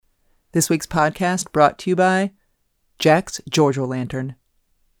This week's podcast brought to you by Jack's Georgia Lantern.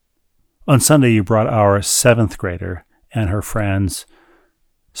 On Sunday, you brought our 7th grader and her friends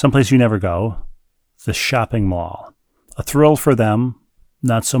someplace you never go, the shopping mall. A thrill for them,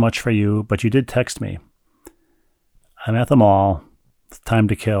 not so much for you, but you did text me. I'm at the mall, time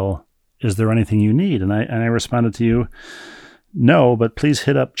to kill. Is there anything you need? And I responded to you, no, but please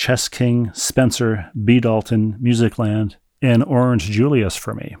hit up Chess King, Spencer, B. Dalton, Musicland, and Orange Julius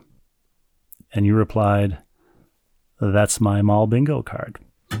for me. And you replied, that's my mall bingo card.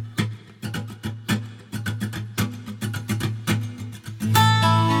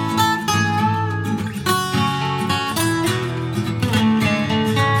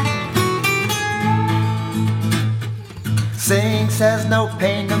 Saying says no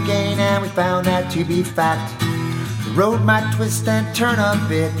pain, no gain, and we found that to be fact. The road might twist and turn a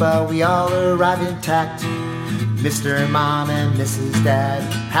bit, but we all arrive intact. Mr. Mom and Mrs. Dad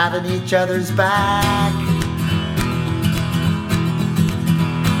having each other's back.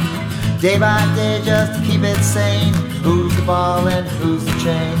 Day by day just to keep it sane. Who's the ball and who's the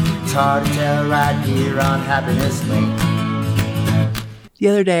chain? It's hard to tell right here on Happiness Lane. The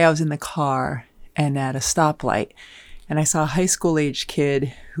other day I was in the car and at a stoplight, and I saw a high school age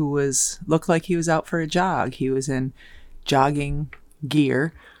kid who looked like he was out for a jog. He was in jogging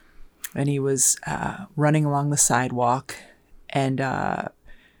gear, and he was running along the sidewalk, but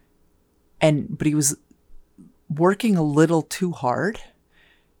he was working a little too hard.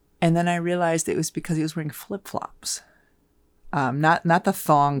 And then I realized it was because he was wearing flip-flops. Not the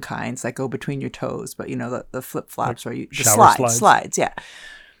thong kinds that go between your toes, but the flip-flops like where the slides, yeah.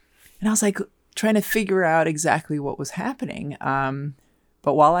 And I was like trying to figure out exactly what was happening.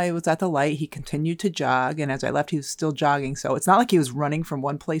 But while I was at the light, he continued to jog, and as I left, he was still jogging. So it's not like he was running from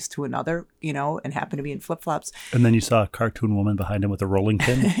one place to another, and happened to be in flip-flops. And then you saw a cartoon woman behind him with a rolling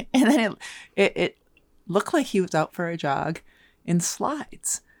pin. And then it looked like he was out for a jog in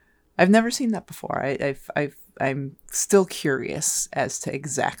slides. I've never seen that before. I'm still curious as to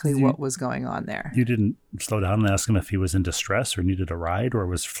exactly what was going on there. You didn't slow down and ask him if he was in distress or needed a ride or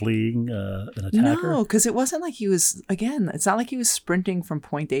was fleeing an attacker? No, because it wasn't like he was, again, it's not like he was sprinting from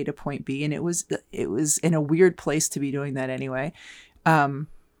point A to point B, and it was in a weird place to be doing that anyway. It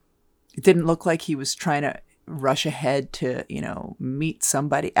didn't look like he was trying to rush ahead to, meet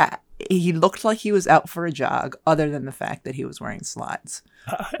somebody. He looked like he was out for a jog, other than the fact that he was wearing slides.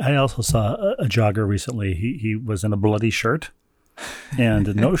 I also saw a jogger recently. He was in a bloody shirt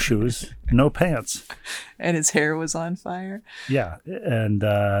and no shoes, no pants. And his hair was on fire? Yeah. And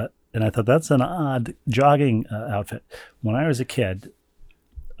I thought that's an odd jogging outfit. When I was a kid,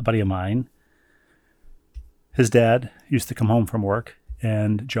 a buddy of mine, his dad used to come home from work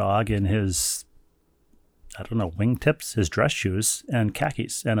and jog in his, wingtips, his dress shoes, and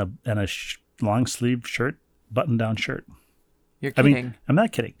khakis, and a long sleeve shirt, button down shirt. You're kidding. I mean, I'm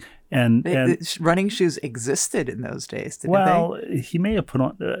not kidding. And running shoes existed in those days, didn't they? Well, he may have put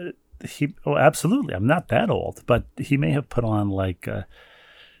on. Absolutely. I'm not that old, but he may have put on like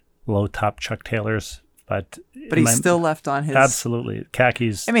low top Chuck Taylors. But he still left on his... Absolutely.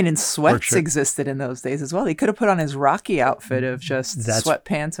 Khakis. I mean, and sweats existed in those days as well. He could have put on his Rocky outfit of just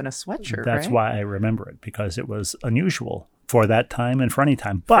sweatpants and a sweatshirt, That's right? why I remember it, because it was unusual for that time and for any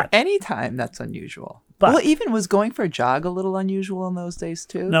time. But for any time, that's unusual. Well, even was going for a jog a little unusual in those days,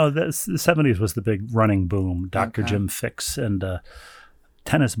 too? No, the 70s was the big running boom. Dr. Jim Fixx and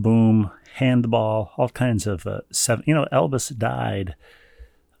tennis boom, handball, all kinds of... Elvis died...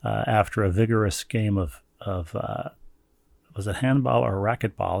 after a vigorous game of was it handball or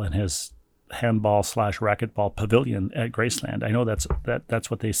racquetball in his handball/racquetball pavilion at Graceland. I know that's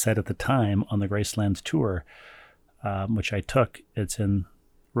what they said at the time on the Graceland tour, which I took. It's in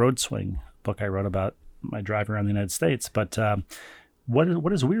Road Swing, a book I wrote about my drive around the United States. But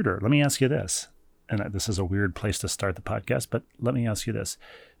what is weirder? Let me ask you this, and this is a weird place to start the podcast, but let me ask you this.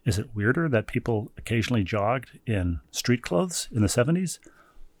 Is it weirder that people occasionally jogged in street clothes in the 70s?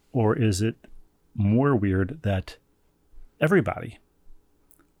 Or is it more weird that everybody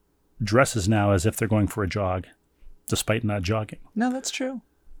dresses now as if they're going for a jog, despite not jogging? No, that's true.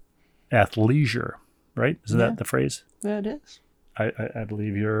 Athleisure, right? Isn't that the phrase? Yeah, it is. I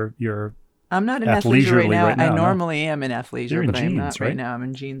believe you're. I'm not in athleisure right now. I normally am in You're athleisure, in but I'm jeans, not right now. I'm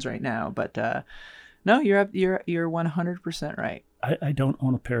in jeans right now. But no, you're 100% right. I don't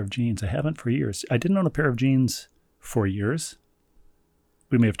own a pair of jeans. I haven't for years. I didn't own a pair of jeans for years.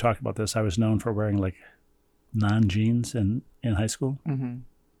 We may have talked about this. I was known for wearing like non-jeans in high school. Mm-hmm.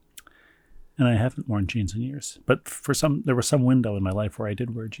 And I haven't worn jeans in years. But there was some window in my life where I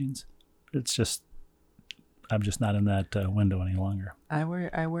did wear jeans. It's just, I'm just not in that window any longer. I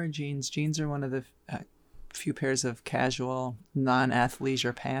wear jeans. Jeans are one of the few pairs of casual,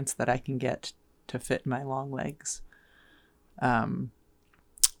 non-athleisure pants that I can get to fit my long legs.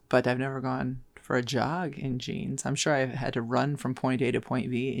 But I've never gone for a jog in jeans. I'm sure I've had to run from point A to point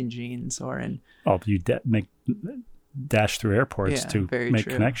B in jeans or in... Oh, you dash through airports to make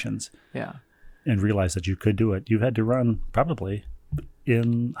true. Connections. Yeah. And realize that you could do it. You've had to run probably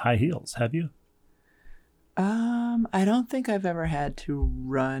in high heels, have you? I don't think I've ever had to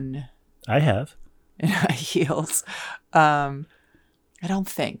run... I have. In high heels. I don't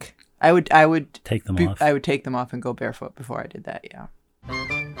think. I would take them off. I would take them off and go barefoot before I did that, yeah.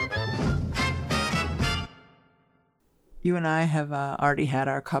 You and I have already had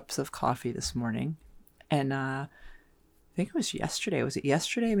our cups of coffee this morning. And I think it was yesterday. Was it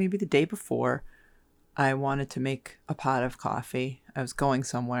yesterday? Maybe the day before. I wanted to make a pot of coffee. I was going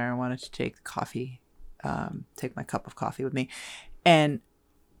somewhere. I wanted to take the coffee, take my cup of coffee with me. And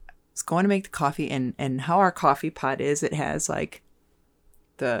I was going to make the coffee. And how our coffee pot is, it has like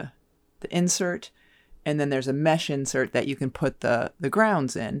the insert. And then there's a mesh insert that you can put the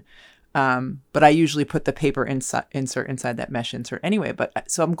grounds in. But I usually put the paper insert inside that mesh insert anyway.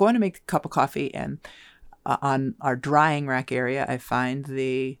 So I'm going to make a cup of coffee, and on our drying rack area, I find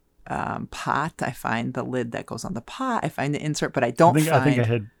the pot. I find the lid that goes on the pot. I find the insert, but I think I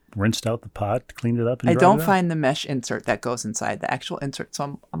had rinsed out the pot, cleaned it up, and I don't find the mesh insert that goes inside the actual insert.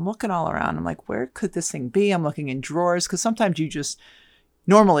 So I'm looking all around. I'm like, where could this thing be? I'm looking in drawers because sometimes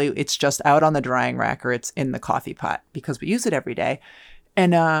normally it's just out on the drying rack or it's in the coffee pot because we use it every day.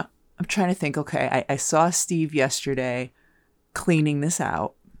 And I'm trying to think, okay, I saw Steve yesterday cleaning this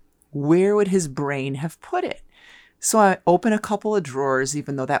out. Where would his brain have put it? So I open a couple of drawers,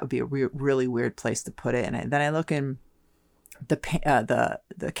 even though that would be a really weird place to put it. And then I look in the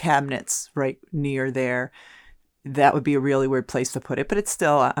cabinets right near there. That would be a really weird place to put it. But it's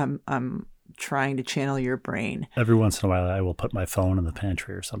still, I'm trying to channel your brain. Every once in a while, I will put my phone in the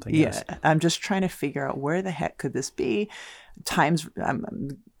pantry or something. Yeah, yes. I'm just trying to figure out where the heck could this be. Times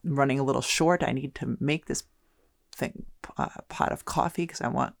I'm running a little short. I need to make this pot of coffee because I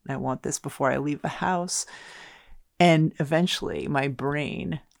want this before I leave the house. And eventually, my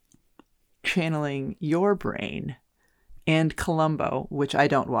brain, channeling your brain, and Columbo, which I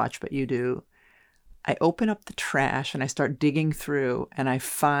don't watch but you do. I open up the trash and I start digging through and I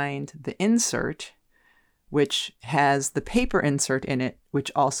find the insert, which has the paper insert in it,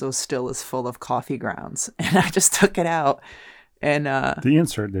 which also still is full of coffee grounds. And I just took it out. And the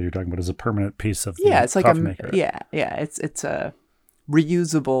insert that you're talking about is a permanent piece of the it's like coffee maker. It's a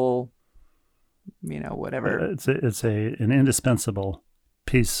reusable, whatever. It's an indispensable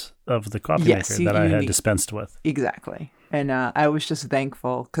piece of the coffee maker that I had dispensed with. Exactly. And I was just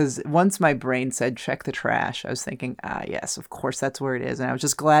thankful because once my brain said, check the trash, I was thinking, yes, of course, that's where it is. And I was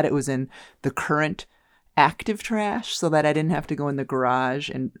just glad it was in the current active trash so that I didn't have to go in the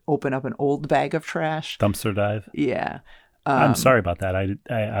garage and open up an old bag of trash. Dumpster dive. Yeah. I'm sorry about that. I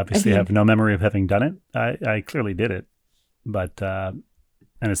obviously have no memory of having done it. I clearly did it, but and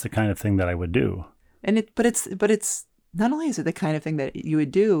it's the kind of thing that I would do. But it's not only is it the kind of thing that you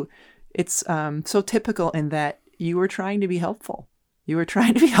would do, it's so typical in that you were trying to be helpful. You were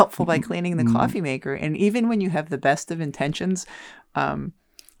trying to be helpful by cleaning the coffee maker, and even when you have the best of intentions,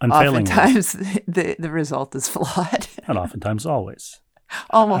 oftentimes the result is flawed. And oftentimes, always.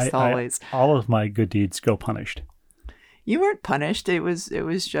 Almost always. All of my good deeds go punished. You weren't punished. It was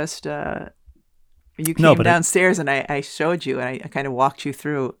just you came downstairs and I showed you and I kind of walked you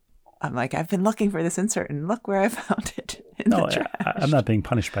through. I'm like, I've been looking for this insert and look where I found it in the trash. I'm not being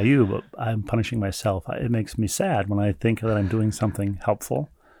punished by you, but I'm punishing myself. It makes me sad when I think that I'm doing something helpful,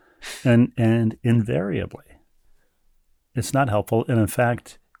 and invariably, it's not helpful. And in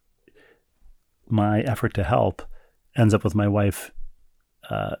fact, my effort to help ends up with my wife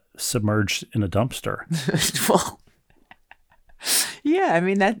submerged in a dumpster. Well. Yeah, I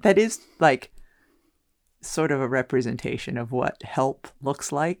mean, that is like sort of a representation of what help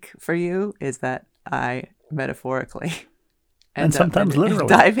looks like for you, is that I metaphorically and sometimes literally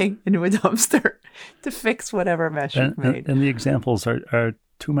diving into a dumpster to fix whatever mess you've made. And the examples are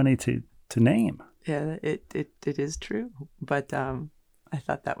too many to name. Yeah, it is true. But I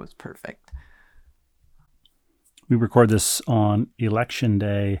thought that was perfect. We record this on Election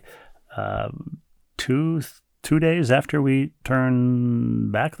Day, 2 days after we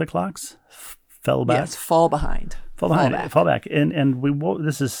turn back the clocks, fell back. Yes, fall behind. Fall back. And we woke.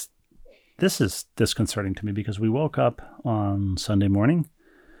 This is disconcerting to me because we woke up on Sunday morning,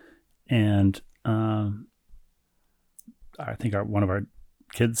 and I think one of our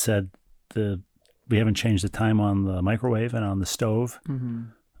kids said the we haven't changed the time on the microwave and on the stove. Mm-hmm.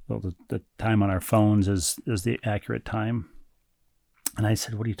 Well, the time on our phones is the accurate time. And I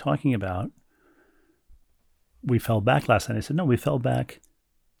said, what are you talking about? We fell back last night. I said, no, we fell back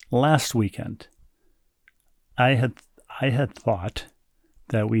last weekend. I had thought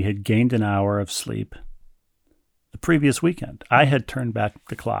that we had gained an hour of sleep the previous weekend. I had turned back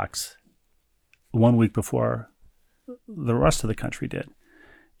the clocks 1 week before the rest of the country did.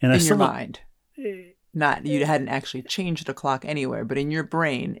 And in your mind. Not, you hadn't actually changed the clock anywhere, but in your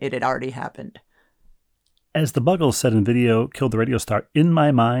brain, it had already happened. As the Buggles said in Video Killed the Radio Star, in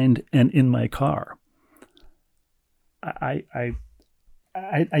my mind and in my car. It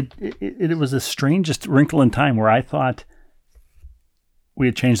was the strangest wrinkle in time where I thought we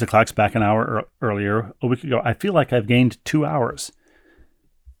had changed the clocks back an hour earlier, a week ago. I feel like I've gained 2 hours.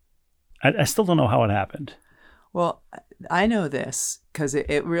 I still don't know how it happened. Well, I know this because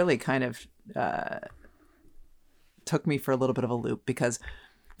it really kind of took me for a little bit of a loop, because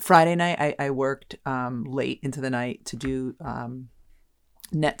Friday night I worked late into the night to do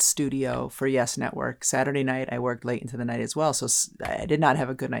Net Studio for Yes Network. Saturday night I worked late into the night as well, so I did not have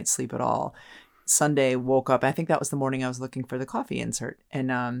a good night's sleep at all. Sunday woke up, I think that was the morning I was looking for the coffee insert,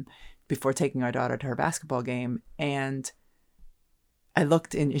 and before taking our daughter to her basketball game, and I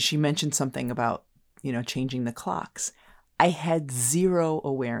looked and she mentioned something about, changing the clocks. I had zero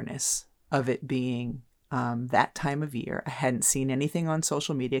awareness of it being that time of year. I hadn't seen anything on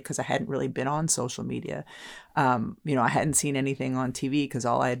social media because I hadn't really been on social media. I hadn't seen anything on TV because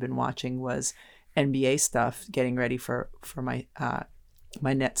all I had been watching was NBA stuff, getting ready for my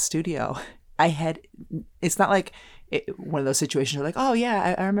my Net Studio. It's not like one of those situations where like, oh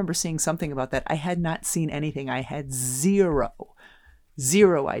yeah, I remember seeing something about that. I had not seen anything. I had zero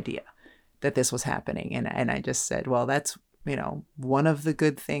idea that this was happening. And I just said, well, that's, one of the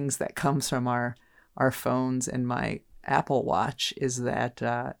good things that comes from our phones and my Apple Watch is that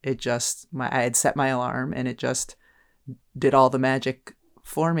I had set my alarm and it just did all the magic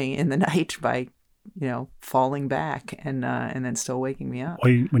for me in the night by, falling back and then still waking me up.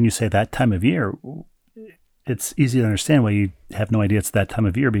 Well, when you say that time of year, it's easy to understand why you have no idea it's that time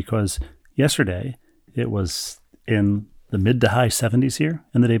of year, because yesterday it was in the mid to high 70s here,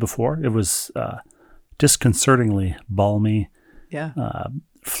 and the day before it was disconcertingly balmy,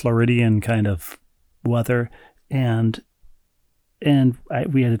 Floridian kind of weather, and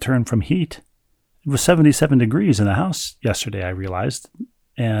we had to turn from heat. It was 77 degrees in the house yesterday, I realized,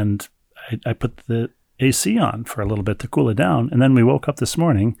 and I put the AC on for a little bit to cool it down, and then we woke up this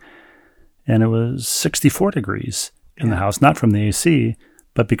morning, and it was 64 degrees in the house, not from the AC,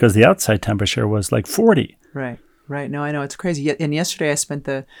 but because the outside temperature was like 40. Right. No, I know, it's crazy. And yesterday I spent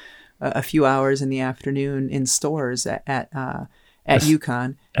a few hours in the afternoon in stores at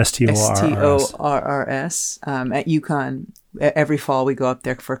UConn. STORRS. At UConn. Every fall we go up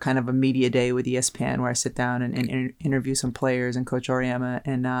there for kind of a media day with ESPN where I sit down and interview some players and Coach Auriemma,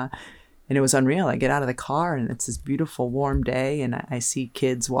 and it was unreal. I get out of the car and it's this beautiful warm day, and I see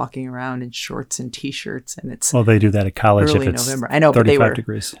kids walking around in shorts and t-shirts, and it's they do that at college early if it's November. I know, but they were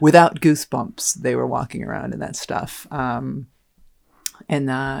degrees. Without goosebumps. They were walking around in that stuff. So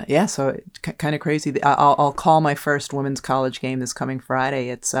it's kind of crazy. I'll call my first women's college game this coming Friday.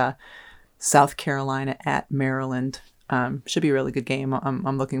 It's South Carolina at Maryland. Should be a really good game.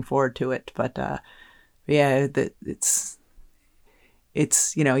 I'm looking forward to it. But it's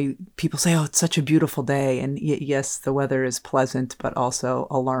people say, oh, it's such a beautiful day, and yes, the weather is pleasant, but also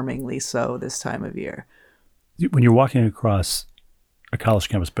alarmingly so this time of year. When you're walking across a college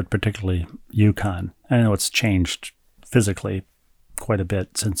campus, but particularly UConn, I know it's changed physically quite a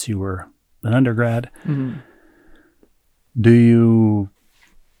bit since you were an undergrad. Mm-hmm. Do you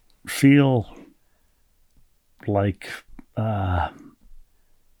feel like the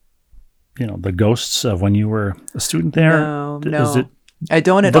ghosts of when you were a student there? No. Does it I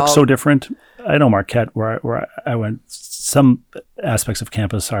don't at all. Look so different? I know Marquette, where I went, some aspects of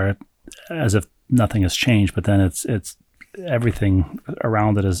campus are as if nothing has changed, but then it's everything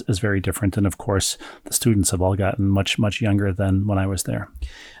around it is very different. And of course, the students have all gotten much, much younger than when I was there.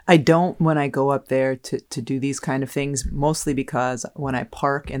 I don't when I go up there to do these kind of things, mostly because when I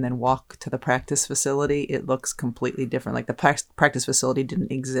park and then walk to the practice facility, it looks completely different. Like the practice facility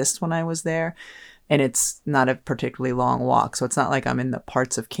didn't exist when I was there, and it's not a particularly long walk. So it's not like I'm in the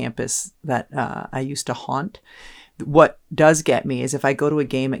parts of campus that I used to haunt. What does get me is if I go to a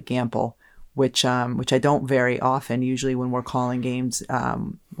game at Gamble, which I don't very often. Usually when we're calling games,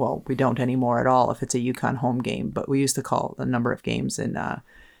 we don't anymore at all if it's a UConn home game, but we used to call a number of games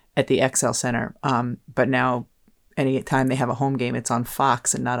at the XL Center. But now anytime they have a home game, it's on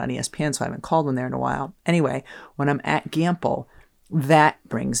Fox and not on ESPN, so I haven't called one there in a while. Anyway, when I'm at Gampel, that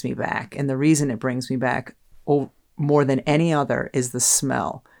brings me back. And the reason it brings me back more than any other is the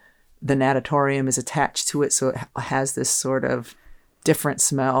smell. The natatorium is attached to it, so it has this sort of different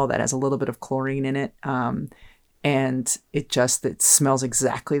smell that has a little bit of chlorine in it. And it smells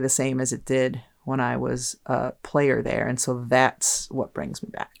exactly the same as it did when I was a player there. And so that's what brings me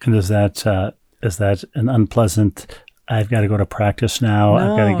back. And is that an unpleasant, I've got to go to practice now,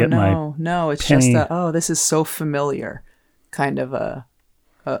 I've got to get my No, it's penny. just this is so familiar kind of a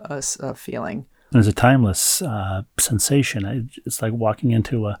feeling. There's a timeless sensation. It's like walking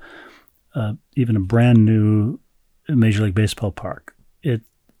into even a brand new Major League Baseball park.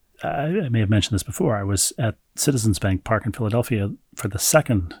 I may have mentioned this before. I was at Citizens Bank Park in Philadelphia for the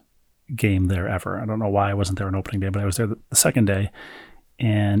second game there ever. I don't know why I wasn't there on opening day, but I was there the second day.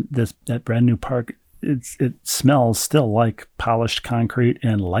 And that brand new park, it smells still like polished concrete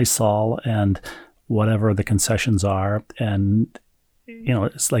and Lysol and whatever the concessions are. And,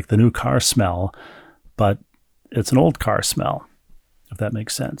 it's like the new car smell, but it's an old car smell, if that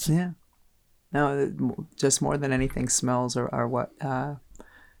makes sense. Yeah. No, just more than anything, smells are what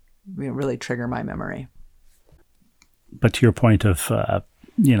really trigger my memory. But to your point of,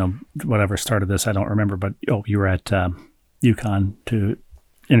 whatever started this, I don't remember, but you were at UConn to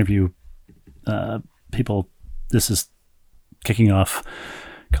interview people. This is kicking off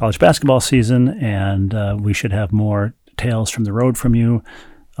college basketball season, and we should have more tales from the road from you,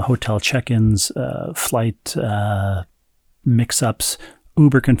 hotel check-ins, flight mix-ups,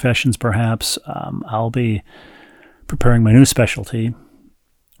 Uber confessions perhaps. I'll be preparing my new specialty,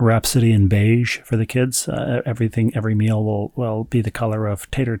 Rhapsody in beige for the kids. Every meal will be the color of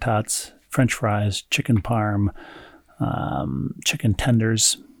tater tots, French fries, chicken parm, chicken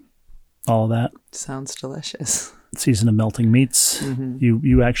tenders, all of that. Sounds delicious. Season of melting meats. Mm-hmm.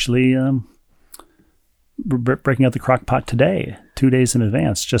 You actually breaking out the crock pot today, 2 days in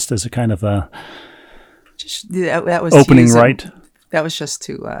advance, just as a kind of a that was opening right. That was just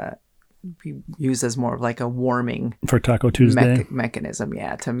to be used as more of like a warming for Taco Tuesday mechanism,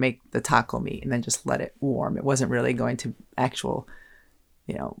 to make the taco meat and then just let it warm. It wasn't really going to actual,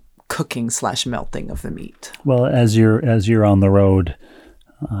 cooking / melting of the meat. Well, as you're on the road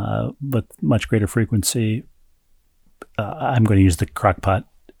with much greater frequency, I'm going to use the crock pot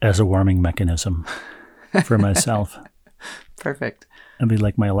as a warming mechanism for myself. Perfect. It'll be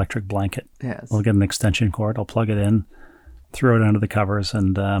like my electric blanket. Yes. I'll get an extension cord. I'll plug it in, throw it under the covers,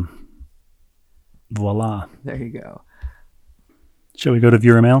 and voila. There you go. Shall we go to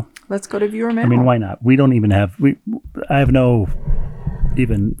viewer mail? Let's go to viewer mail. I mean, why not? We don't even have I have no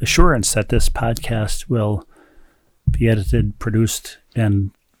even assurance that this podcast will be edited, produced,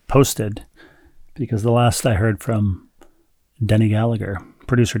 and posted, because the last I heard from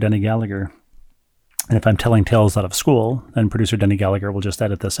producer Denny Gallagher, and if I'm telling tales out of school, then producer Denny Gallagher will just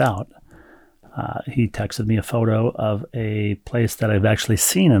edit this out. He texted me a photo of a place that I've actually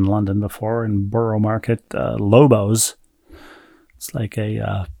seen in London before, in Borough Market, Lobo's. It's like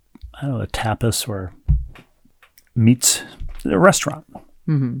a tapas or meats, a restaurant.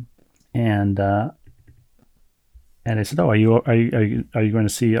 Mm-hmm. And I said, "Oh, are you going to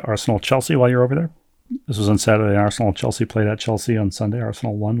see Arsenal Chelsea while you're over there?" This was on Saturday. Arsenal Chelsea played at Chelsea on Sunday.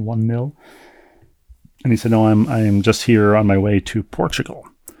 Arsenal won 1-0. And he said, "No, I am just here on my way to Portugal."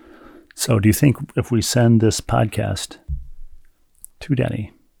 So do you think if we send this podcast to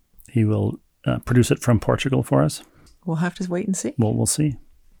Denny, he will produce it from Portugal for us? We'll have to wait and see. Well, we'll see.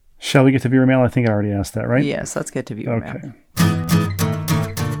 Shall we get to viewer mail? I think I already asked that, right? Yes, let's get to viewer mail. Okay.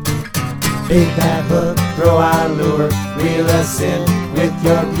 Bait that hook, throw our lure, reel us in with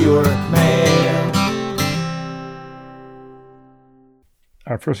your viewer mail.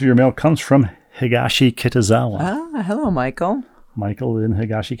 Our first viewer mail comes from Higashi Kitazawa. Hello, Michael. Michael in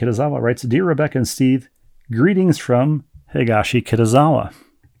Higashi Kitazawa writes, "Dear Rebecca and Steve, greetings from Higashi Kitazawa."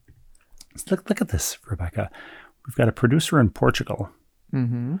 Look at this, Rebecca. We've got a producer in Portugal.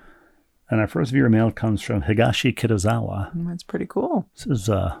 Mm-hmm. And our first viewer mail comes from Higashi Kitazawa. That's pretty cool. This is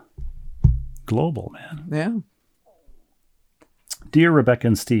global, man. Yeah. Dear Rebecca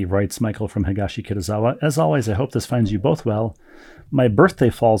and Steve, writes Michael from Higashi Kitazawa, as always, I hope this finds you both well. My birthday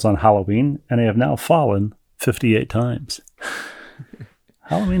falls on Halloween, and I have now fallen 58 times.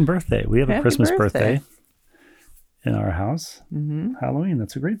 Halloween birthday. We have a Christmas birthday in our house. Mm-hmm. Halloween,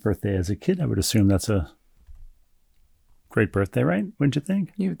 that's a great birthday. As a kid, I would assume that's a great birthday, right? Wouldn't you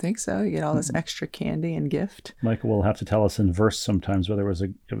think? You would think so. You get all this extra candy and gift. Michael will have to tell us in verse sometimes whether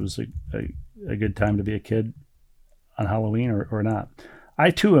it was a good time to be a kid on Halloween or not. I,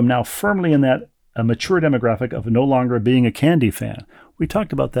 too, am now firmly in that a mature demographic of no longer being a candy fan. We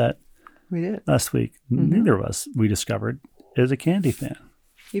talked about that We did. last week. Neither of us, we discovered, is a candy fan.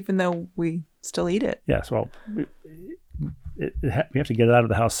 Even though we still eat it. Yes, well, we have to get it out of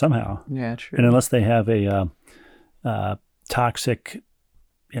the house somehow. Yeah, true. And unless they have a toxic,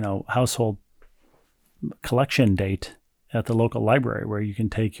 household collection date at the local library where you can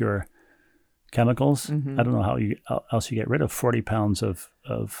take your chemicals, I don't know how else you get rid of 40 pounds of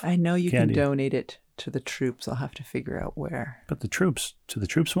I know you candy. can donate it to the troops. I'll have to figure out where. But the troops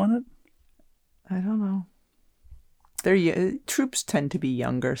want it? I don't know. Troops tend to be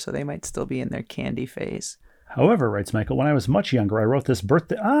younger, so they might still be in their candy phase. However, writes Michael, when I was much younger, I wrote this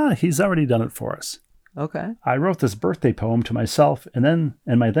birthday. He's already done it for us. Okay. I wrote this birthday poem to myself and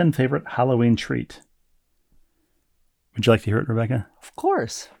my then favorite Halloween treat. Would you like to hear it, Rebecca? Of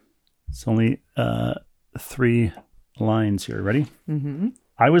course. It's only 3 lines here. Ready? Mm-hmm.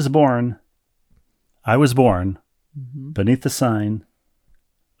 I was born beneath the sign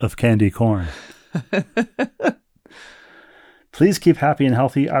of candy corn. Please keep happy and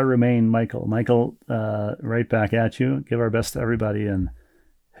healthy. I remain, Michael. Michael, right back at you. Give our best to everybody in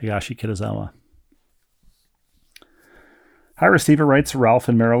Higashi Kitazawa. Hi, Steve writes, Ralph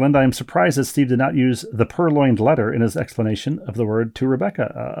in Maryland. I am surprised that Steve did not use the purloined letter in his explanation of the word to Rebecca.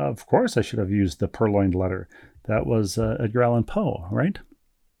 Of course I should have used the purloined letter. That was Edgar Allan Poe, right?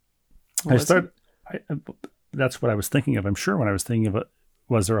 That's what I was thinking of. I'm sure when I was thinking of it,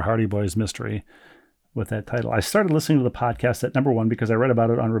 was there a Hardy Boys mystery with that title? I started listening to the podcast at number 1 because I read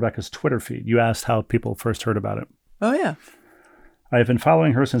about it on Rebecca's Twitter feed. You asked how people first heard about it. Oh, yeah. I have been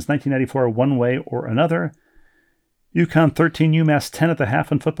following her since 1994, one way or another. UConn 13, UMass 10 at the half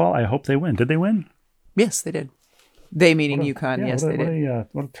in football. I hope they win. Did they win? Yes, they did. They meaning UConn. Yes, they did.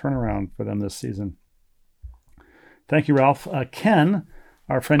 What a turnaround for them this season. Thank you, Ralph. Ken,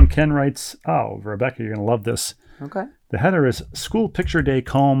 our friend Ken writes, Rebecca, you're going to love this. Okay. The header is School Picture Day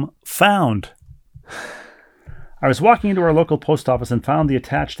Comb Found. I was walking into our local post office and found the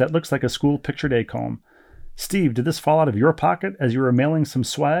attached that looks like a school picture day comb. Steve, did this fall out of your pocket as you were mailing some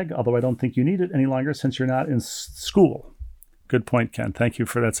swag? Although I don't think you need it any longer since you're not in school. Good point, Ken. Thank you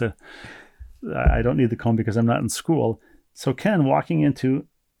for that. I don't need the comb because I'm not in school. So Ken walking into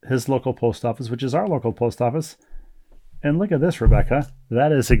his local post office, which is our local post office, and look at this, Rebecca.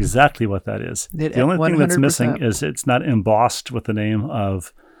 That is exactly what that is. The only thing that's missing is it's not embossed with the name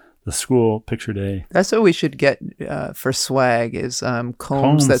of the school picture day. That's what we should get for swag is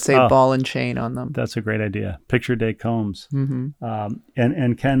combs that say ball and chain on them. That's a great idea. Picture day combs. Mm-hmm.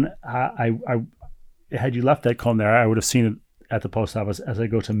 And Ken, I had you left that comb there, I would have seen it at the post office as I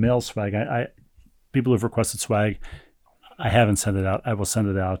go to mail swag. People who've requested swag, I haven't sent it out. I will send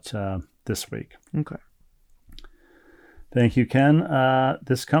it out this week. Okay. Thank you, Ken.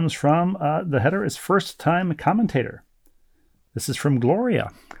 This comes from, the header is first time commentator. This is from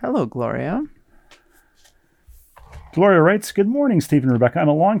Gloria. Hello, Gloria. Gloria writes, good morning, Steve and Rebecca. I'm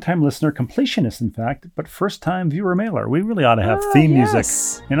a longtime listener, completionist, in fact, but first-time viewer mailer. We really ought to have theme music,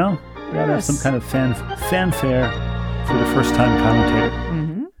 We ought to have some kind of fanfare for the first-time commentator.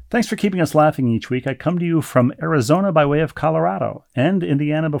 Mm-hmm. Thanks for keeping us laughing each week. I come to you from Arizona by way of Colorado and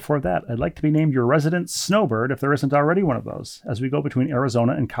Indiana before that. I'd like to be named your resident snowbird if there isn't already one of those, as we go between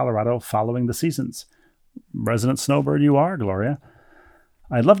Arizona and Colorado following the seasons. Resident snowbird you are, Gloria.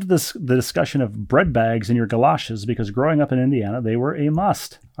 I loved the discussion of bread bags in your galoshes because growing up in Indiana, they were a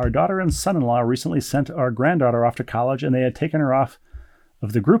must. Our daughter and son-in-law recently sent our granddaughter off to college, and they had taken her off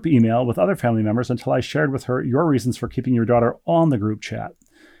of the group email with other family members until I shared with her your reasons for keeping your daughter on the group chat.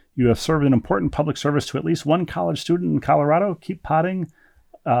 You have served an important public service to at least one college student in Colorado. Keep potting.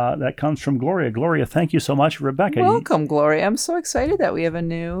 That comes from Gloria. Gloria, thank you so much. Rebecca. Welcome, Gloria. I'm so excited that we have a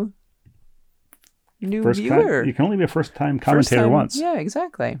new viewer. You can only be a first-time commentator once. Yeah,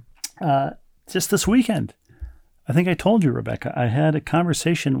 exactly. Just this weekend, I think I told you, Rebecca, I had a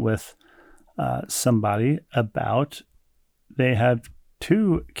conversation with somebody about they have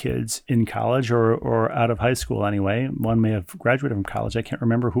 2 kids in college or out of high school anyway. One may have graduated from college. I can't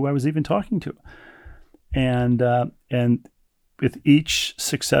remember who I was even talking to. And with each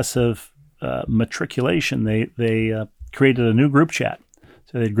successive matriculation, they created a new group chat.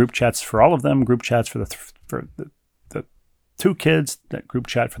 So they had group chats for all of them, group chats for the 2 kids, that group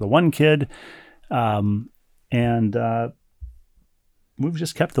chat for the 1 kid. And we've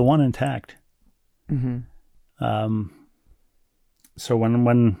just kept the one intact. Mm-hmm. So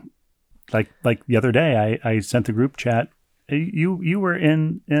when like the other day, I sent the group chat. You were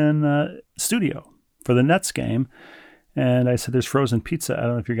in studio for the Nets game. And I said, there's frozen pizza. I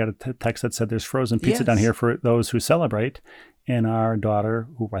don't know if you got a text that said there's frozen pizza down here for those who celebrate. and our daughter,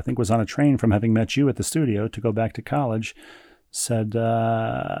 who I think was on a train from having met you at the studio to go back to college, said,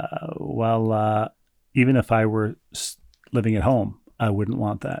 even if I were living at home, I wouldn't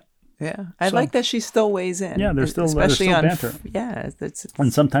want that. Yeah, I like that she still weighs in. Yeah, there's still especially on banter.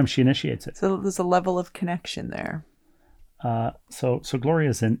 And sometimes she initiates it. So there's a level of connection there. So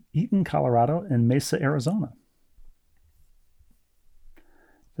Gloria's in Eaton, Colorado, and Mesa, Arizona.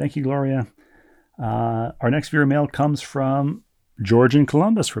 Thank you, Gloria. Our next viewer mail comes from George in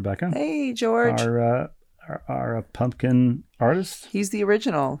Columbus, Rebecca. Hey, George. Our pumpkin artist. He's the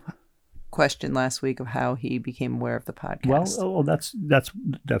original question last week of how he became aware of the podcast. Well,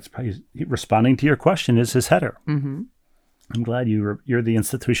 that's probably responding to your question is his header. Mm-hmm. I'm glad you're the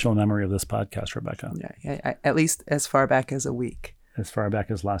institutional memory of this podcast, Rebecca. Yeah, at least as far back as a week. As far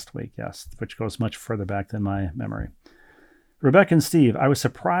back as last week, yes, which goes much further back than my memory. Rebecca and Steve, I was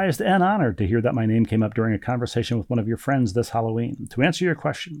surprised and honored to hear that my name came up during a conversation with one of your friends this Halloween. To answer your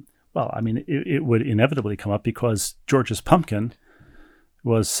question, well, I mean, it would inevitably come up because George's pumpkin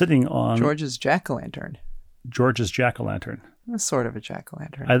was sitting on... George's jack-o'-lantern. George's jack-o'-lantern. Sort of a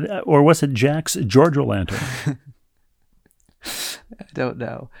jack-o'-lantern. Or was it Jack's George-o'-lantern? I don't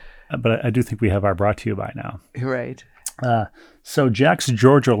know. But I do think we have our brought to you by now. Right. So Jack's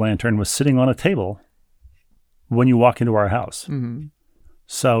George-o'-lantern was sitting on a table when you walk into our house. Mm-hmm.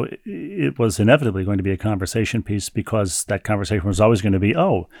 So it was inevitably going to be a conversation piece because that conversation was always going to be,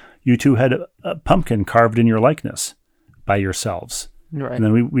 oh, you two had a pumpkin carved in your likeness by yourselves. Right. And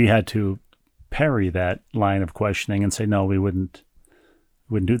then we had to parry that line of questioning and say, no, we wouldn't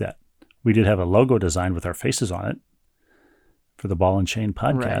do that. We did have a logo designed with our faces on it for the Ball and Chain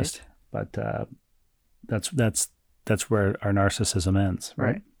podcast, right. But that's where our narcissism ends,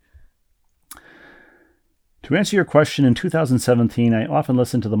 right? To answer your question, in 2017, I often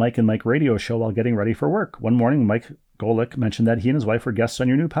listened to the Mike and Mike radio show while getting ready for work. One morning, Mike Golick mentioned that he and his wife were guests on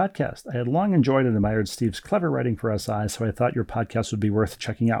your new podcast. I had long enjoyed and admired Steve's clever writing for SI, so I thought your podcast would be worth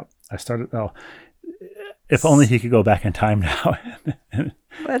checking out. If only he could go back in time now and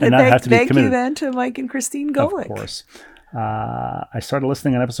not have to be committed. Thank you then to Mike and Christine Golick. Of course. I started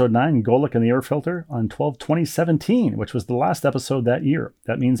listening on episode 9, Golick and the Air Filter, on 12/2017, which was the last episode that year.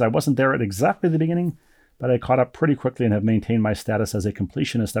 That means I wasn't there at exactly the beginning, but I caught up pretty quickly and have maintained my status as a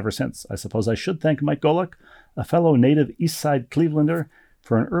completionist ever since. I suppose I should thank Mike Golick, a fellow native East Side Clevelander,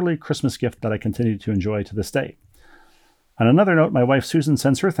 for an early Christmas gift that I continue to enjoy to this day. On another note, my wife Susan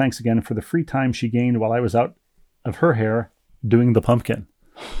sends her thanks again for the free time she gained while I was out of her hair doing the pumpkin.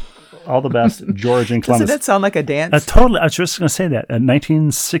 All the best, George in Columbus. Doesn't that sound like a dance? Totally. I was just going to say that. In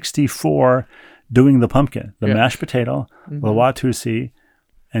 1964, doing the pumpkin, the mashed potato, the Watusi,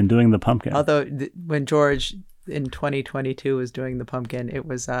 and doing the pumpkin. Although when George in 2022 was doing the pumpkin, it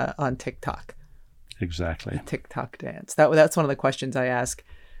was on TikTok. Exactly. A TikTok dance. That's one of the questions I ask.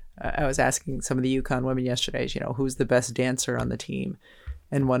 I was asking some of the UConn women yesterday, who's the best dancer on the team?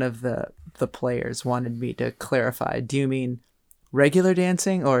 And one of the players wanted me to clarify, do you mean regular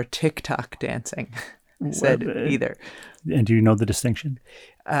dancing or TikTok dancing? I said either. And do you know the distinction?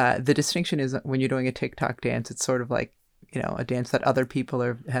 The distinction is when you're doing a TikTok dance, it's sort of like, a dance that other people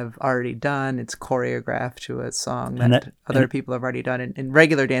have already done. It's choreographed to a song that other people have already done. And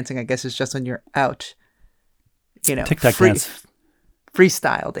regular dancing, I guess, is just when you're out, TikTok dance.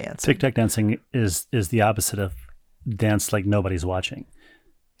 Freestyle dancing. TikTok dancing is the opposite of dance like nobody's watching.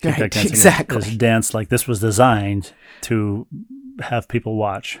 Right, exactly. Is dance like this was designed to have people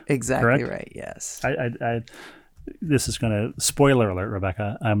watch. Exactly. Correct? Right. Yes. This is going to spoiler alert,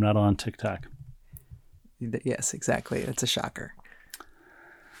 Rebecca. I'm not on TikTok. Yes, exactly. It's a shocker.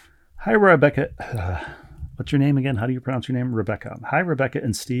 Hi, Rebecca. What's your name again? How do you pronounce your name? Rebecca. Hi, Rebecca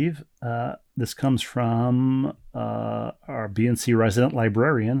and Steve. This comes from our BNC resident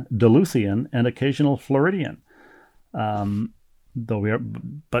librarian, Duluthian, and occasional Floridian. But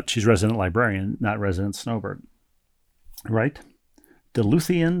she's resident librarian, not resident snowbird. Right?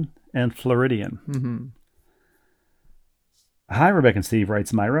 Duluthian and Floridian. Mm-hmm. Hi, Rebecca and Steve,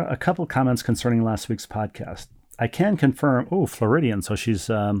 writes Myra. A couple comments concerning last week's podcast. I can confirm, Floridian, so she's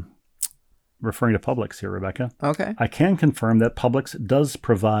referring to Publix here, Rebecca. Okay. I can confirm that Publix does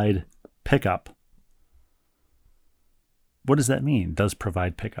provide pickup. What does that mean, does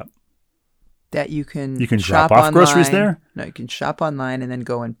provide pickup? That you can shop drop off online. Groceries there? No, you can shop online and then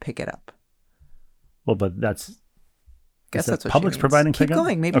go and pick it up. Well, but that's... Guess that's what Publix providing pickup? Keep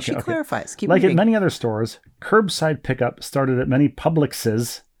going. Maybe she clarifies. Keep like moving. at many other stores, curbside pickup started at many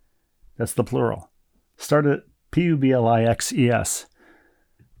Publixes. That's the plural. Started at Publixes.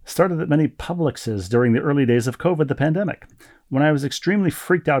 Started at many Publixes during the early days of COVID, the pandemic. When I was extremely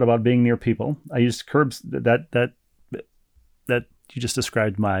freaked out about being near people, I used that you just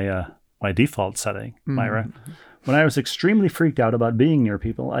described my my default setting, Myra. When I was extremely freaked out about being near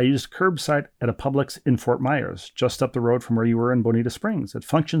people, I used curbside at a Publix in Fort Myers, just up the road from where you were in Bonita Springs. It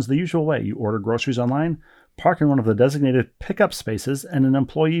functions the usual way. You order groceries online, park in one of the designated pickup spaces, and an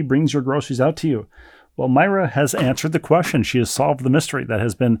employee brings your groceries out to you. Well, Myra has answered the question. She has solved the mystery that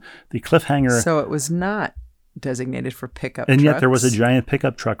has been the cliffhanger. So it was not designated for pickup and trucks. Yet there was a giant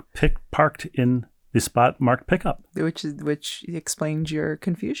pickup truck parked in the spot marked pickup. Which explains your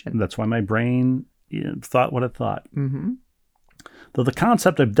confusion. That's why my brain thought what it thought. Though the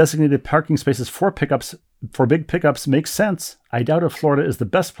concept of designated parking spaces for big pickups makes sense, I doubt if Florida is the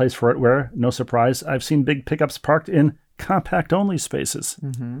best place for it where, no surprise, I've seen big pickups parked in compact-only spaces.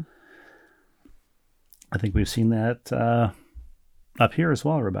 I think we've seen that up here as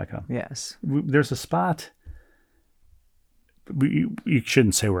well, Rebecca. Yes. There's a spot. You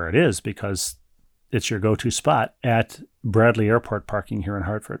shouldn't say where it is because it's your go-to spot at Bradley Airport parking here in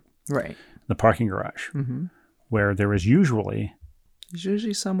Hartford. Right. The parking garage, where there is usually... There's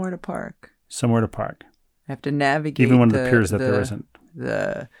usually somewhere to park. I have to navigate even when it appears that there isn't.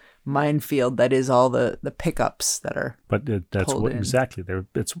 The minefield that is all the pickups that are that's what, exactly.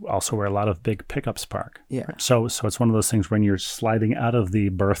 It's also where a lot of big pickups park. Yeah. So it's one of those things when you're sliding out of the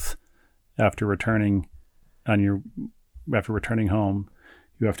berth after returning home,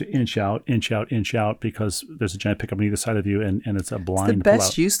 you have to inch out because there's a giant pickup on either side of you, and it's a blind. The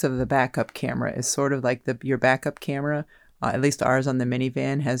best use of the backup camera is sort of like your backup camera. At least ours on the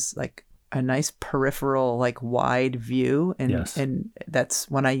minivan has like a nice peripheral, like wide view, and that's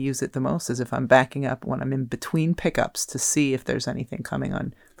when I use it the most. Is if I'm backing up when I'm in between pickups to see if there's anything coming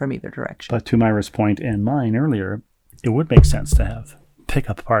on from either direction. But to Myra's point and mine earlier, it would make sense to have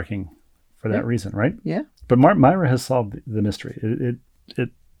pickup parking for that reason, right? Yeah. But Myra has solved the mystery.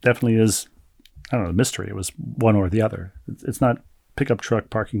 It definitely is. I don't know, the mystery. It was one or the other. It's not pickup truck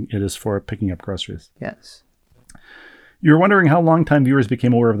parking. It is for picking up groceries. Yes. You're wondering how longtime viewers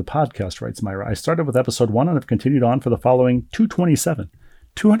became aware of the podcast, writes Myra. I started with episode 1 and have continued on for the following 227.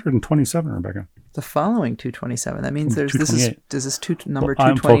 227, Rebecca. The following 227. That means there's number 229.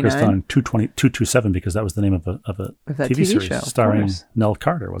 I'm focused on 227 because that was the name of a TV series show, starring Nell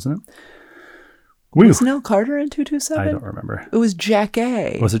Carter, wasn't it? Was Nell Carter in 227? I don't remember. It was Jack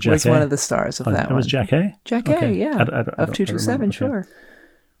A. Was it Jack A? Was one of the stars of that one. It was Jack A? Jack A, yeah. Of 227, sure.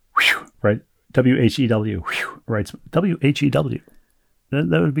 Whew, right. WHEW writes WHEW.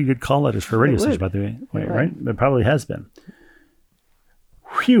 That would be good call letters for radio station, by the way. Right? It probably has been.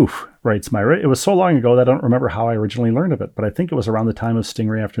 Whew, writes Myra. It was so long ago that I don't remember how I originally learned of it, but I think it was around the time of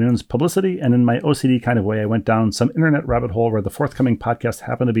Stingray Afternoon's publicity, and in my OCD kind of way, I went down some internet rabbit hole where the forthcoming podcast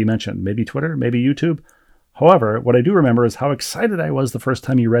happened to be mentioned. Maybe Twitter, maybe YouTube. However, what I do remember is how excited I was the first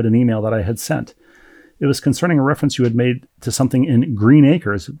time you read an email that I had sent. It was concerning a reference you had made to something in Green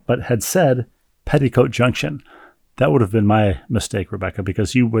Acres, but had said Petticoat Junction. That would have been my mistake, Rebecca,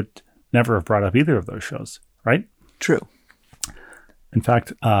 because you would never have brought up either of those shows, right? True. In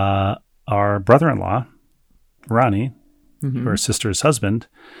fact, our brother-in-law, Ronnie, her sister's husband,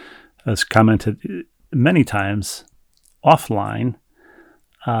 has commented many times offline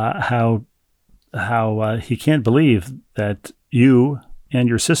how he can't believe that you and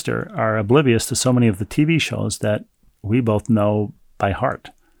your sister are oblivious to so many of the TV shows that we both know by heart.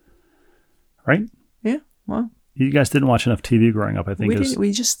 Right? Yeah. Well, you guys didn't watch enough TV growing up, I think.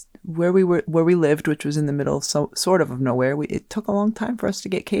 We just where we lived, which was in the middle, sort of nowhere. It took a long time for us to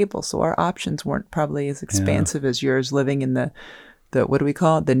get cable, so our options weren't probably as expansive as yours. Living in the what do we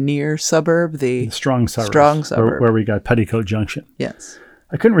call it? The near suburb, the strong suburb, where we got Petticoat Junction. Yes.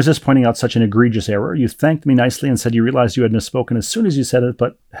 I couldn't resist pointing out such an egregious error. You thanked me nicely and said you realized you had misspoken as soon as you said it,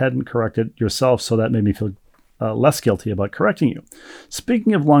 but hadn't corrected yourself, so that made me feel less guilty about correcting you.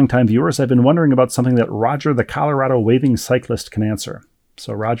 Speaking of longtime viewers, I've been wondering about something that Roger, the Colorado waving cyclist, can answer.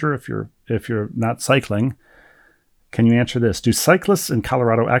 So, Roger, if you're not cycling, can you answer this? Do cyclists in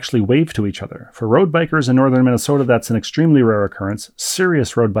Colorado actually wave to each other? For road bikers in northern Minnesota, that's an extremely rare occurrence.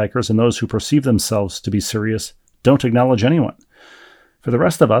 Serious road bikers and those who perceive themselves to be serious don't acknowledge anyone. For the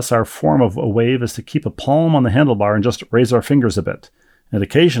rest of us, our form of a wave is to keep a palm on the handlebar and just raise our fingers a bit. And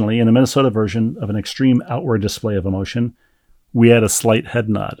occasionally, in a Minnesota version of an extreme outward display of emotion, we add a slight head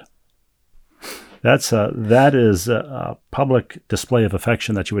nod. That is a public display of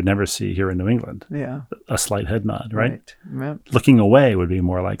affection that you would never see here in New England. Yeah. A slight head nod, right? Yep. Looking away would be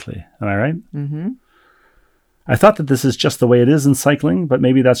more likely. Am I right? Mm-hmm. I thought that this is just the way it is in cycling, but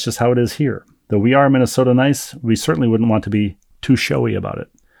maybe that's just how it is here. Though we are Minnesota nice, we certainly wouldn't want to be too showy about it.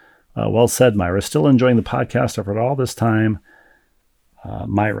 Well said, Myra. Still enjoying the podcast after all this time.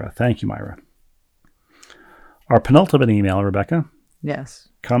 Myra. Thank you, Myra. Our penultimate email, Rebecca, Yes.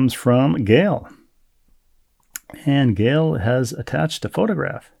 comes from Gail. And Gail has attached a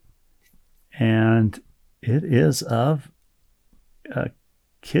photograph. And it is of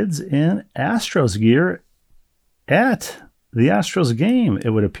kids in Astros gear at the Astros game, it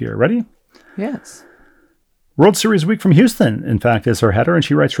would appear. Ready? Yes. World Series week from Houston, in fact, is her header, and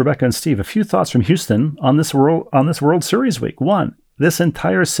she writes, Rebecca and Steve, a few thoughts from Houston on this World Series week. 1, this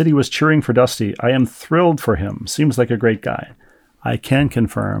entire city was cheering for Dusty. I am thrilled for him. Seems like a great guy. I can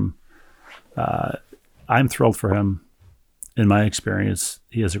confirm I'm thrilled for him. In my experience,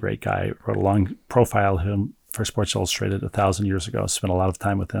 he is a great guy. Wrote a long profile of him for Sports Illustrated 1,000 years ago. Spent a lot of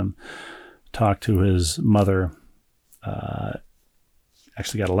time with him. Talked to his mother.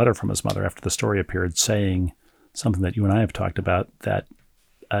 Actually got a letter from his mother after the story appeared saying something that you and I have talked about, that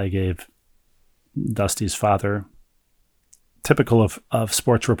I gave Dusty's father, typical of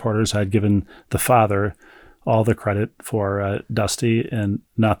sports reporters, I'd given the father all the credit for Dusty and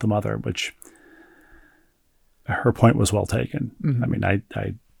not the mother, which her point was well taken. Mm-hmm. I mean, I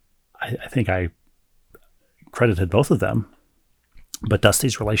think I credited both of them, but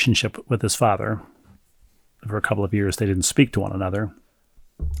Dusty's relationship with his father, for a couple of years they didn't speak to one another,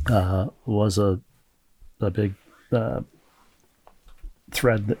 was a big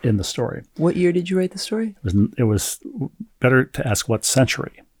thread in the story. What year did you write the story? It was better to ask what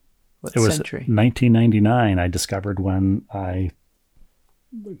century. What it was century? 1999, I discovered when I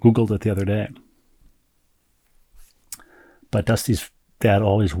Googled it the other day. But Dusty's dad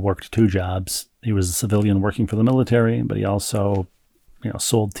always worked 2 jobs. He was a civilian working for the military, but he also,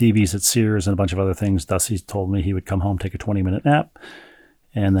 sold TVs at Sears and a bunch of other things. Dusty told me he would come home, take a 20-minute nap,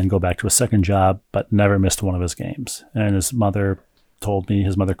 and then go back to a second job, but never missed one of his games. And his mother told me,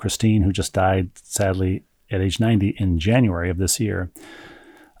 his mother Christine, who just died sadly at age 90 in January of this year,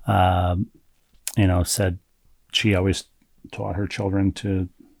 said she always taught her children to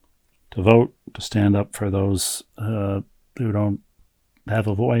vote, to stand up for those who don't have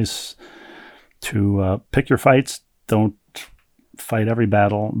a voice, to pick your fights. Don't fight every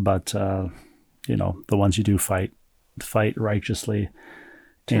battle, but the ones you do fight righteously.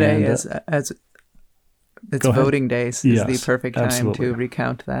 Today, as it's voting day, is yes, the perfect time absolutely. to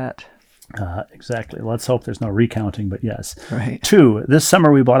recount that. Exactly. Let's hope there's no recounting, but yes. Right. 2, this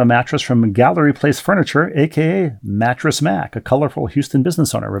summer we bought a mattress from Gallery Place Furniture, a.k.a. Mattress Mac, a colorful Houston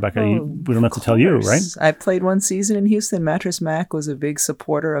business owner. Rebecca, we don't have to tell you, right? I played one season in Houston. Mattress Mac was a big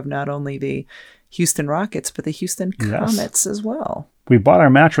supporter of not only the Houston Rockets, but the Houston Comets as well. We bought our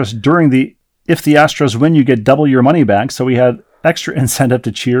mattress during the If the Astros Win, You Get Double Your Money Back, so we had extra incentive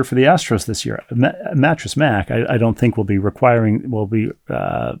to cheer for the Astros this year. Mattress Mac, I don't think will be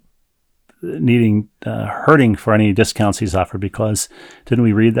hurting for any discounts he's offered, because didn't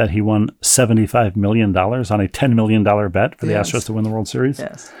we read that he won $75 million on a $10 million bet for the Astros to win the World Series?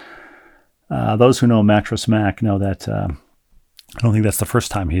 Yes. Those who know Mattress Mac know that I don't think that's the first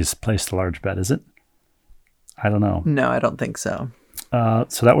time he's placed a large bet, is it? I don't know. No, I don't think so.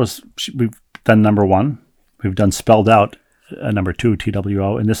 So that was, we've done number 1. We've done Spelled Out, number 2,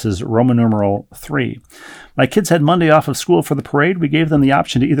 TWO, and this is Roman numeral 3. My kids had Monday off of school for the parade. We gave them the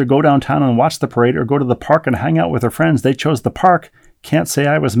option to either go downtown and watch the parade or go to the park and hang out with their friends. They chose the park. Can't say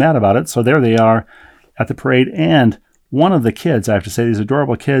I was mad about it. So there they are at the parade. And one of the kids, I have to say, these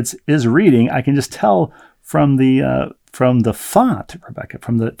adorable kids, is reading. I can just tell from the font, Rebecca,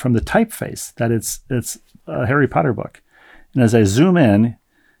 from the typeface, that it's a Harry Potter book. And as I zoom in,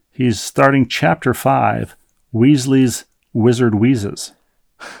 he's starting chapter 5, Weasley's Wizard Wheezes.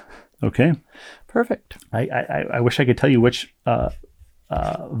 Okay? Perfect. I wish I could tell you which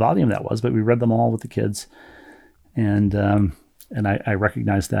volume that was, but we read them all with the kids. And I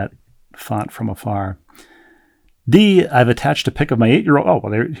recognize that font from afar. D, I've attached a pic of my 8-year-old. Oh,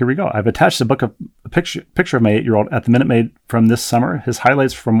 well, here we go. I've attached a picture of my 8-year-old at the Minute Maid from this summer. His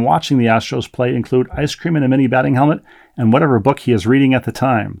highlights from watching the Astros play include ice cream and a mini batting helmet and whatever book he is reading at the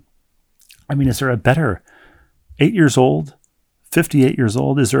time. I mean, is there a better 8 years old, 58 years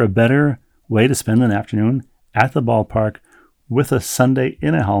old? Is there a better way to spend an afternoon at the ballpark with a sundae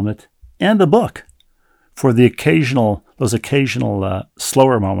in a helmet and a book for those occasional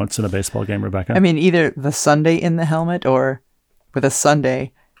slower moments in a baseball game, Rebecca? I mean, either the sundae in the helmet or with a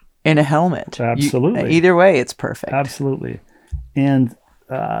sundae in a helmet. Absolutely. Either way, it's perfect. Absolutely. And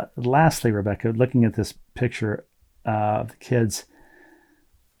lastly, Rebecca, looking at this picture of the kids,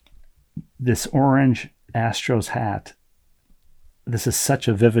 this orange Astros hat, this is such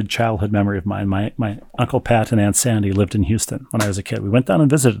a vivid childhood memory of mine. My Uncle Pat and Aunt Sandy lived in Houston when I was a kid. We went down and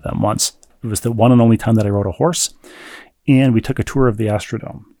visited them once. It was the one and only time that I rode a horse, and we took a tour of the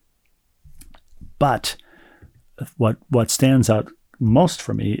Astrodome. But what stands out most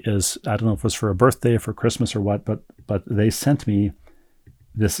for me is, I don't know if it was for a birthday or for Christmas or what, but they sent me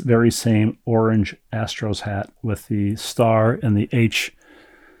this very same orange Astros hat with the star and the H,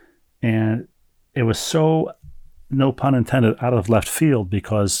 and it was so, no pun intended, out of left field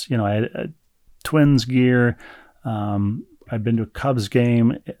because, you know, I had Twins gear. I've been to a Cubs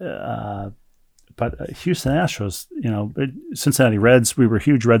game, but Houston Astros, you know, Cincinnati Reds, we were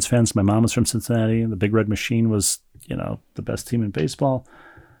huge Reds fans. My mom was from Cincinnati, and the Big Red Machine was, you know, the best team in baseball.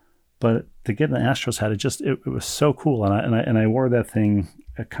 But to get an Astros hat, it was so cool, and I wore that thing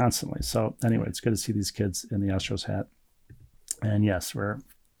constantly. So anyway, it's good to see these kids in the Astros hat. And yes, we're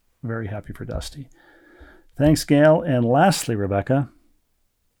very happy for Dusty. Thanks, Gail. And lastly, Rebecca,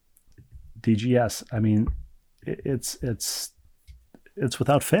 DGS. I mean, it's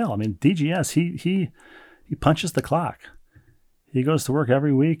without fail. I mean, DGS, he punches the clock. He goes to work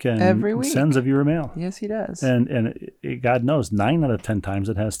every week and sends a viewer mail. Yes, he does. And God knows, 9 out of 10 times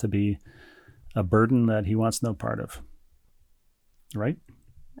it has to be a burden that he wants no part of. Right?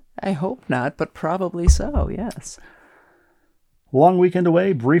 I hope not, but probably so, yes. Long weekend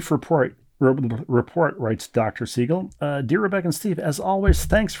away, brief report, writes Dr. Siegel. Dear Rebecca and Steve, as always,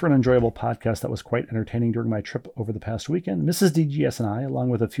 thanks for an enjoyable podcast that was quite entertaining during my trip over the past weekend. Mrs. DGS and I, along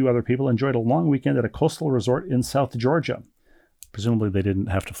with a few other people, enjoyed a long weekend at a coastal resort in South Georgia. Presumably they didn't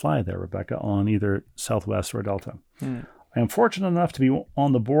have to fly there, Rebecca, on either Southwest or Delta. I am fortunate enough to be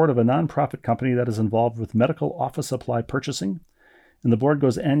on the board of a nonprofit company that is involved with medical office supply purchasing, and the board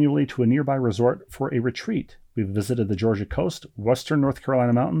goes annually to a nearby resort for a retreat. We've visited the Georgia coast, western North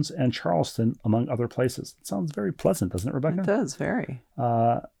Carolina mountains, and Charleston, among other places. It sounds very pleasant, doesn't it, Rebecca? It does, very.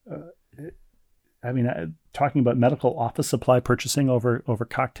 Talking about medical office supply purchasing over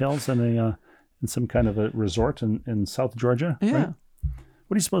cocktails in some kind of a resort in South Georgia. Yeah. Right?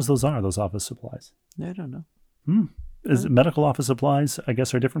 What do you suppose those are, those office supplies? I don't know. Is medical office supplies, I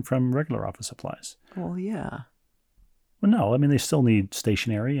guess, are different from regular office supplies? Well, yeah. Well, no. I mean, they still need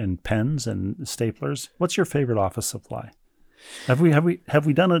stationery and pens and staplers. What's your favorite office supply? Have we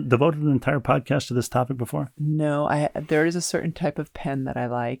devoted an entire podcast to this topic before? No, there is a certain type of pen that I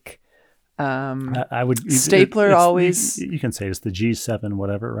like. I would stapler always. You can say it's the G7,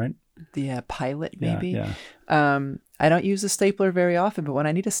 whatever, right? The Pilot, maybe. Yeah. I don't use a stapler very often, but when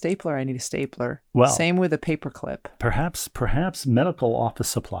I need a stapler, I need a stapler. Well, same with a paper clip. Perhaps medical office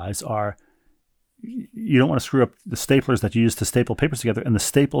supplies are. You don't want to screw up the staplers that you use to staple papers together and the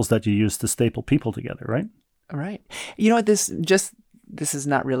staples that you use to staple people together, right? Right. You know what? This is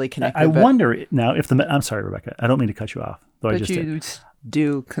not really connected. I wonder now if I'm sorry, Rebecca. I don't mean to cut you off. Though but you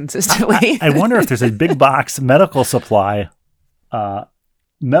do consistently. I wonder if there's a big box medical supply,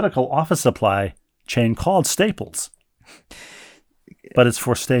 medical office supply chain called Staples, but it's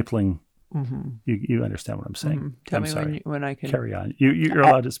for stapling. Mm-hmm. You understand what I'm saying? Mm-hmm. Tell me when I can carry on. You're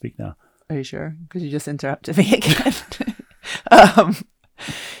allowed to speak now. Are you sure? Because you just interrupted me again.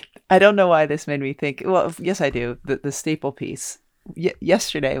 I don't know why this made me think. Well, yes, I do. The staple piece.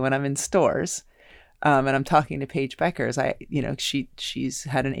 Yesterday, when I'm in stores, and I'm talking to Paige Beckers, she's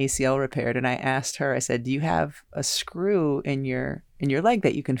had an ACL repaired, and I asked her. I said, "Do you have a screw in your leg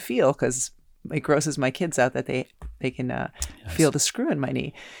that you can feel? Because it grosses my kids out that they can feel the screw in my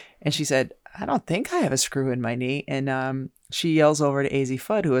knee." And she said, "I don't think I have a screw in my knee." And she yells over to AZ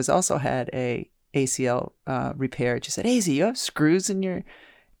Fudd, who has also had a ACL repaired. She said, "AZ, you have screws in your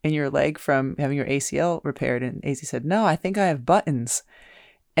leg from having your ACL repaired?" And AZ said, "No, I think I have buttons."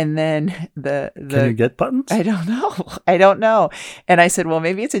 And then the Can you get buttons? I don't know. And I said, "Well,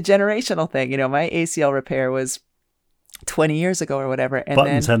 maybe it's a generational thing. You know, my ACL repair was 20 years ago or whatever." And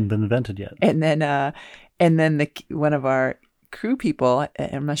buttons hadn't been invented yet. And then one of our crew people,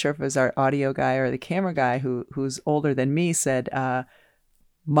 I'm not sure if it was our audio guy or the camera guy who's older than me, said,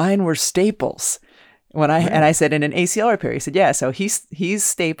 "Mine were staples." And I said, "In an ACL repair." He said, "Yeah, so he's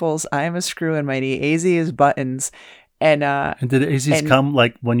staples. I'm a screw in my knee. AZ is buttons." And did AZs come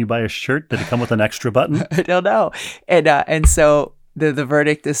like when you buy a shirt? Did it come with an extra button? I don't know. And so the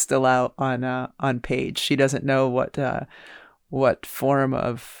verdict is still out on Paige. She doesn't know what form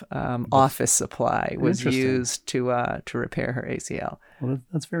of office supply was used to repair her ACL. Well,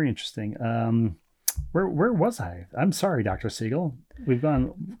 that's very interesting. Where was I? I'm sorry, Dr. Siegel. We've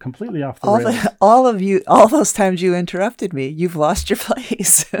gone completely off the rails. All those times you interrupted me, you've lost your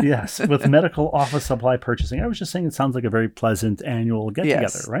place. Yes, with medical office supply purchasing. I was just saying it sounds like a very pleasant annual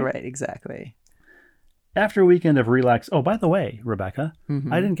get-together, right? Right, exactly. After a weekend of relax. Oh, by the way, Rebecca,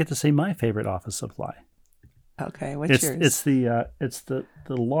 I didn't get to say my favorite office supply. Okay, what's yours? It's the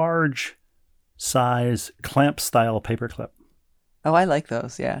large size clamp style paperclip. Oh, I like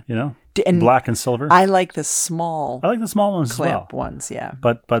those. Yeah. You know? And black and silver. I like the small I like the small ones clip as well. ones, yeah.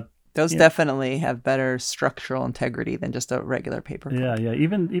 But those definitely have better structural integrity than just a regular paper clip. Yeah.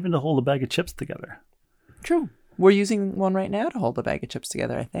 Even to hold a bag of chips together. True. We're using one right now to hold a bag of chips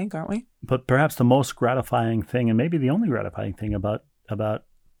together, I think, aren't we? But perhaps the most gratifying thing, and maybe the only gratifying thing about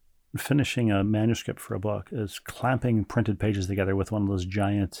finishing a manuscript for a book, is clamping printed pages together with one of those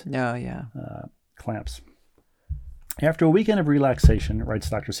giant clamps. After a weekend of relaxation, writes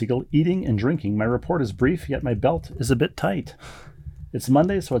Dr. Siegel, eating and drinking, my report is brief, yet my belt is a bit tight. It's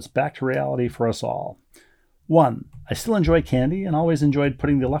Monday, so it's back to reality for us all. 1. I still enjoy candy and always enjoyed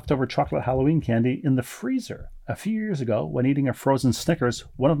putting the leftover chocolate Halloween candy in the freezer. A few years ago, when eating a frozen Snickers,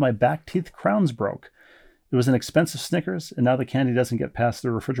 one of my back teeth crowns broke. It was an expensive Snickers, and now the candy doesn't get past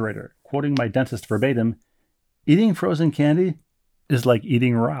the refrigerator. Quoting my dentist verbatim, eating frozen candy is like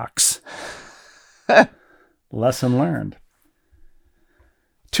eating rocks. Lesson learned.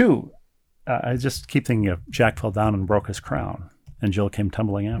 2. I just keep thinking of Jack fell down and broke his crown, and Jill came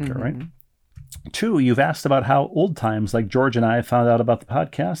tumbling after, right? 2, you've asked about how old times like George and I found out about the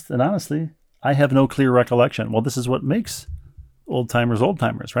podcast, and honestly, I have no clear recollection. Well, this is what makes old timers,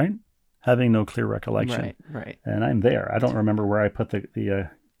 right? Having no clear recollection. Right. And I'm there. I don't remember where I put the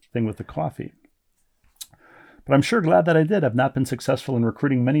thing with the coffee. But I'm sure glad that I did. I've not been successful in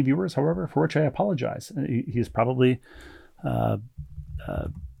recruiting many viewers, however, for which I apologize. He's probably, I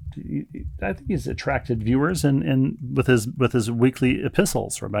think he's attracted viewers and with his weekly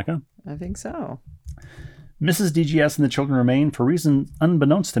epistles, Rebecca. I think so. Mrs. DGS and the children remain, for reasons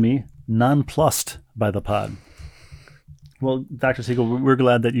unbeknownst to me, nonplussed by the pod. Well, Dr. Siegel, we're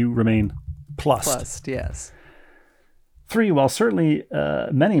glad that you remain plussed. Plussed, yes. 3, while certainly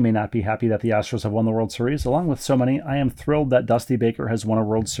many may not be happy that the Astros have won the World Series, along with so many, I am thrilled that Dusty Baker has won a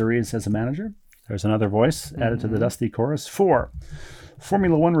World Series as a manager. There's another voice added to the Dusty chorus. 4,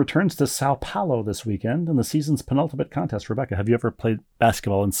 Formula One returns to Sao Paulo this weekend in the season's penultimate contest. Rebecca, have you ever played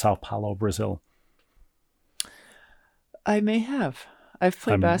basketball in Sao Paulo, Brazil? I may have. I've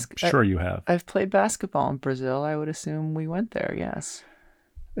played basketball. Sure you have. I've played basketball in Brazil. I would assume we went there, yes.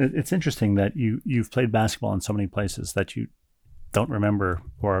 It's interesting that you've played basketball in so many places that you don't remember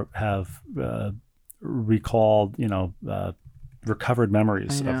or have recalled, recovered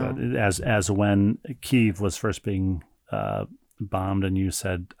memories of it. As when Kyiv was first being bombed, and you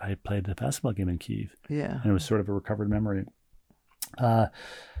said, I played a basketball game in Kyiv. Yeah. And it was sort of a recovered memory.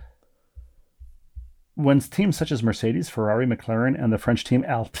 When teams such as Mercedes, Ferrari, McLaren, and the French team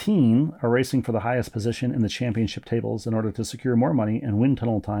Alpine are racing for the highest position in the championship tables in order to secure more money and wind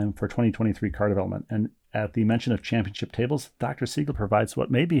tunnel time for 2023 car development. And at the mention of championship tables, Dr. Siegel provides what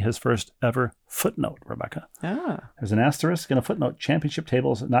may be his first ever footnote, Rebecca. There's an asterisk and a footnote, championship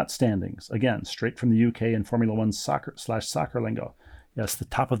tables, not standings. Again, straight from the UK and Formula One soccer lingo. Yes, the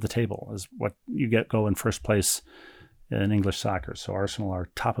top of the table is what you go in first place in English soccer. So Arsenal are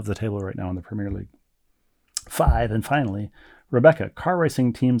top of the table right now in the Premier League. 5, and finally, Rebecca, car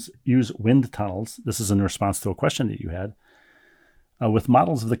racing teams use wind tunnels. This is in response to a question that you had. With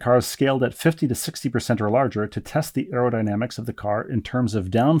models of the cars scaled at 50 to 60% or larger to test the aerodynamics of the car in terms of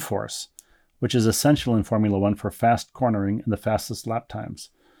downforce, which is essential in Formula One for fast cornering and the fastest lap times.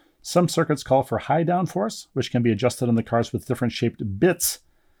 Some circuits call for high downforce, which can be adjusted on the cars with different shaped bits,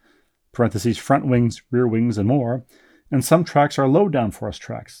 parentheses, front wings, rear wings, and more. And some tracks are low downforce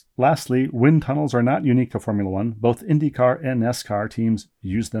tracks. Lastly, wind tunnels are not unique to Formula One. Both IndyCar and NASCAR teams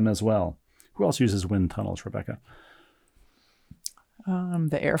use them as well. Who else uses wind tunnels, Rebecca?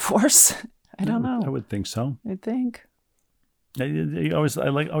 The Air Force. I don't know. I would think so. I think. I always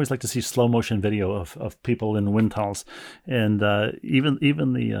like to see slow motion video of people in wind tunnels, and even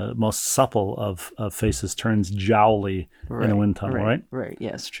the most supple of faces turns jowly in a wind tunnel, right? Right.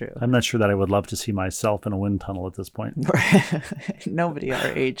 Yes, true. I'm not sure that I would love to see myself in a wind tunnel at this point. Nobody our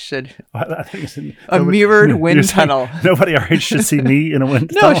age should. I think mirrored wind tunnel. Nobody our age should see me in a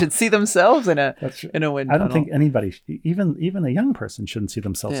wind tunnel. No, should see themselves in a wind tunnel. I don't think anybody, even a young person, shouldn't see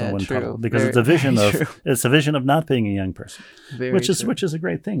themselves in a wind tunnel because it's a vision of not being a young person. Which is a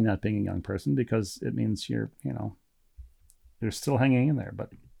great thing, not being a young person, because it means you're still hanging in there.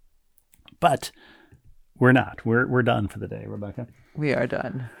 But we're not. We're done for the day, Rebecca. We are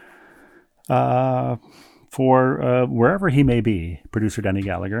done. For wherever he may be, producer Denny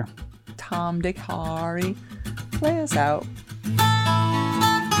Gallagher, Tom, Dick, Harry, play us out.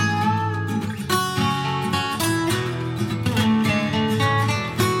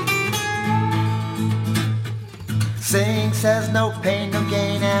 Saying says no pain, no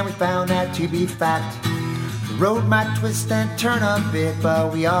gain, and we found that to be fact. The road might twist and turn a bit,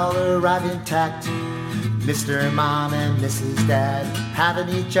 but we all arrive intact. Mr. Mom and Mrs. Dad having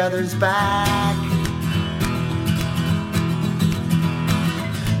each other's back.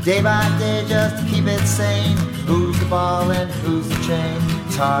 Day by day just to keep it sane. Who's the ball and who's the chain?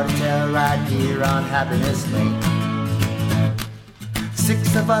 It's hard to tell right here on Happiness Lane.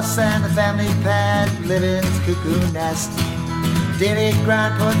 6 of us and the family pet live in this cuckoo nest. Daily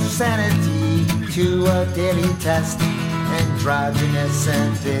grind puts sanity to a daily test. Androgynous,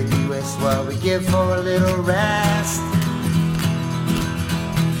 ambiguous, what we give for a little rest.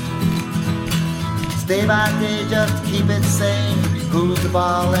 Day by day just to keep it sane. Who's the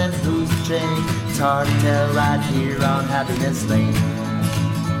ball and who's the chain? It's hard to tell right here on Happiness Lane.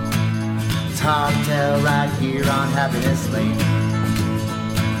 It's hard to tell right here on Happiness Lane.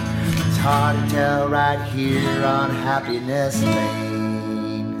 It's hard to tell right here on Happiness Lane.